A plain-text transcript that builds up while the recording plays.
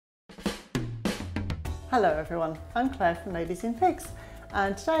Hello everyone, I'm Claire from Ladies in Pigs,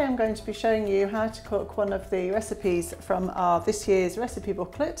 and today I'm going to be showing you how to cook one of the recipes from this year's recipe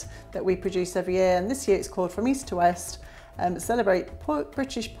booklet that we produce every year, and this year it's called From East to West, Celebrate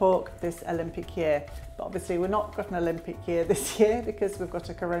British Pork this Olympic year. But obviously we're not got an Olympic year this year because we've got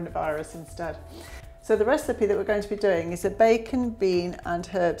a coronavirus instead. So the recipe that we're going to be doing is a bacon, bean and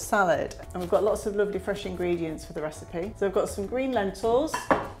herb salad, and we've got lots of lovely fresh ingredients for the recipe. So we've got some green lentils,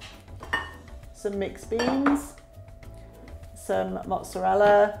 some mixed beans, some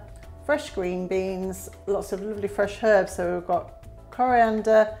mozzarella, fresh green beans, lots of lovely fresh herbs. So we've got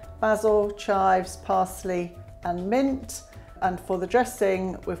coriander, basil, chives, parsley and mint. And for the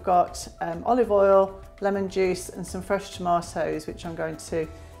dressing, we've got olive oil, lemon juice and some fresh tomatoes, which I'm going to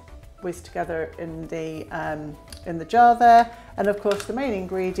whiz together in the jar there. And of course the main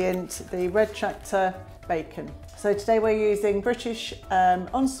ingredient, the red tractor bacon. So today we're using British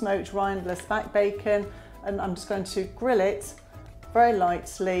unsmoked rindless back bacon, and I'm just going to grill it very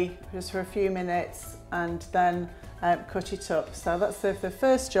lightly just for a few minutes and then cut it up. So that's the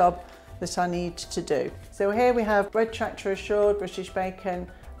first job that I need to do. So here we have red tractor assured British bacon,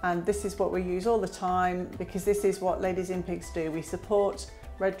 and this is what we use all the time because this is what Ladies in Pigs do. We support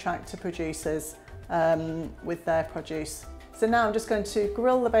red tractor producers with their produce. So now I'm just going to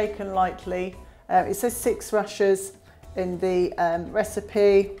grill the bacon lightly. It says 6 rashers in the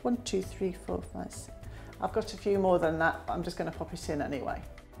recipe. 1, 2, 3, 4, 5, 6. I've got a few more than that, but I'm just going to pop it in anyway.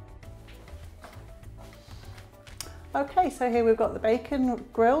 Okay, so here we've got the bacon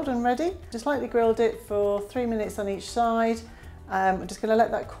grilled and ready. Just lightly grilled it for 3 minutes on each side. I'm just going to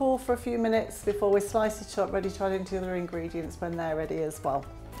let that cool for a few minutes before we slice it up, ready to add into the other ingredients when they're ready as well.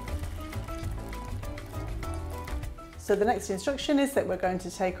 So the next instruction is that we're going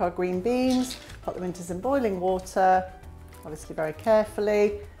to take our green beans, put them into some boiling water, obviously very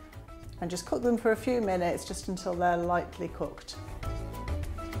carefully, and just cook them for a few minutes just until they're lightly cooked.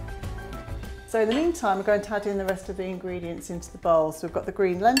 So in the meantime, we're going to add in the rest of the ingredients into the bowl. So we've got the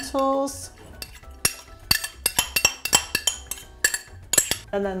green lentils,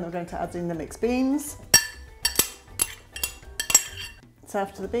 and then we're going to add in the mixed beans. So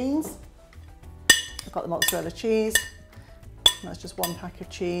after the beans, I've got the mozzarella cheese. That's just 1 pack of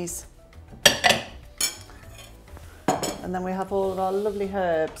cheese. And then we have all of our lovely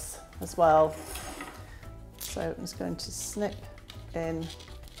herbs as well. So I'm just going to snip in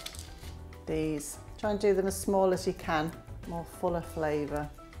these. Try and do them as small as you can, more fuller flavour.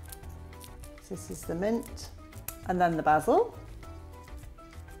 So this is the mint, and then the basil.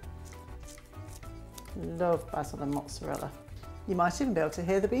 Love basil and mozzarella. You might even be able to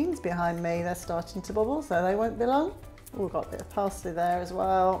hear the beans behind me. They're starting to bubble, so they won't be long. We've got a bit of parsley there as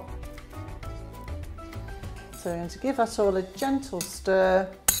well. So we're going to give that all a gentle stir.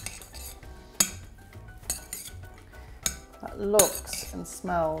 That looks and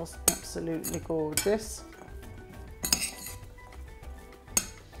smells absolutely gorgeous.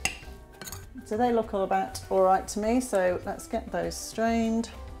 So they look all right to me, so let's get those strained.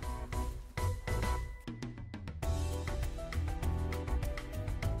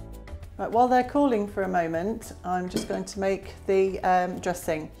 Right, while they're cooling for a moment, I'm just going to make the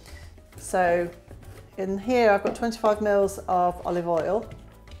dressing. So in here I've got 25 ml of olive oil,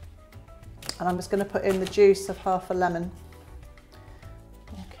 and I'm just going to put in the juice of half a lemon.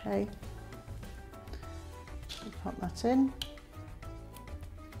 Okay, pop that in.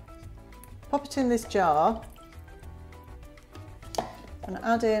 Pop it in this jar and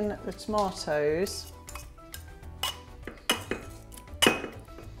add in the tomatoes.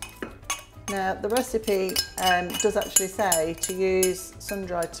 Now the recipe does actually say to use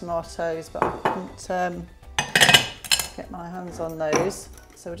sun-dried tomatoes, but I couldn't get my hands on those.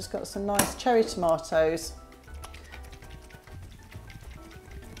 So we've just got some nice cherry tomatoes.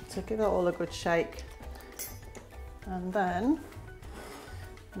 So give that all a good shake. And then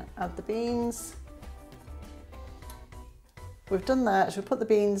add the beans. We've done that, so we'll put the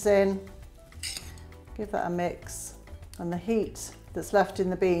beans in, give that a mix, and the heat that's left in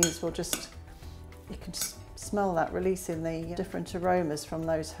the beans will just, you can just smell that releasing the different aromas from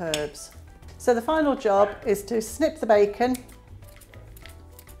those herbs. So the final job is to snip the bacon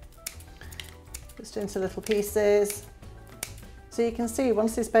just into little pieces. So you can see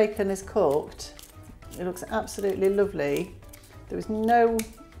once this bacon is cooked, it looks absolutely lovely. There was no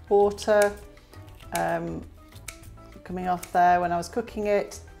water coming off there when I was cooking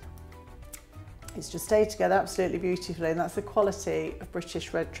it. It's just stayed together absolutely beautifully, and that's the quality of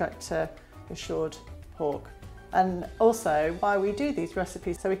British red tractor assured pork. And also why we do these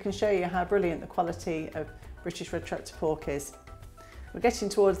recipes, so we can show you how brilliant the quality of British red tractor pork is. We're getting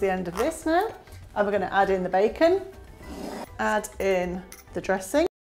towards the end of this now, And we're going to add in the bacon, add in the dressing.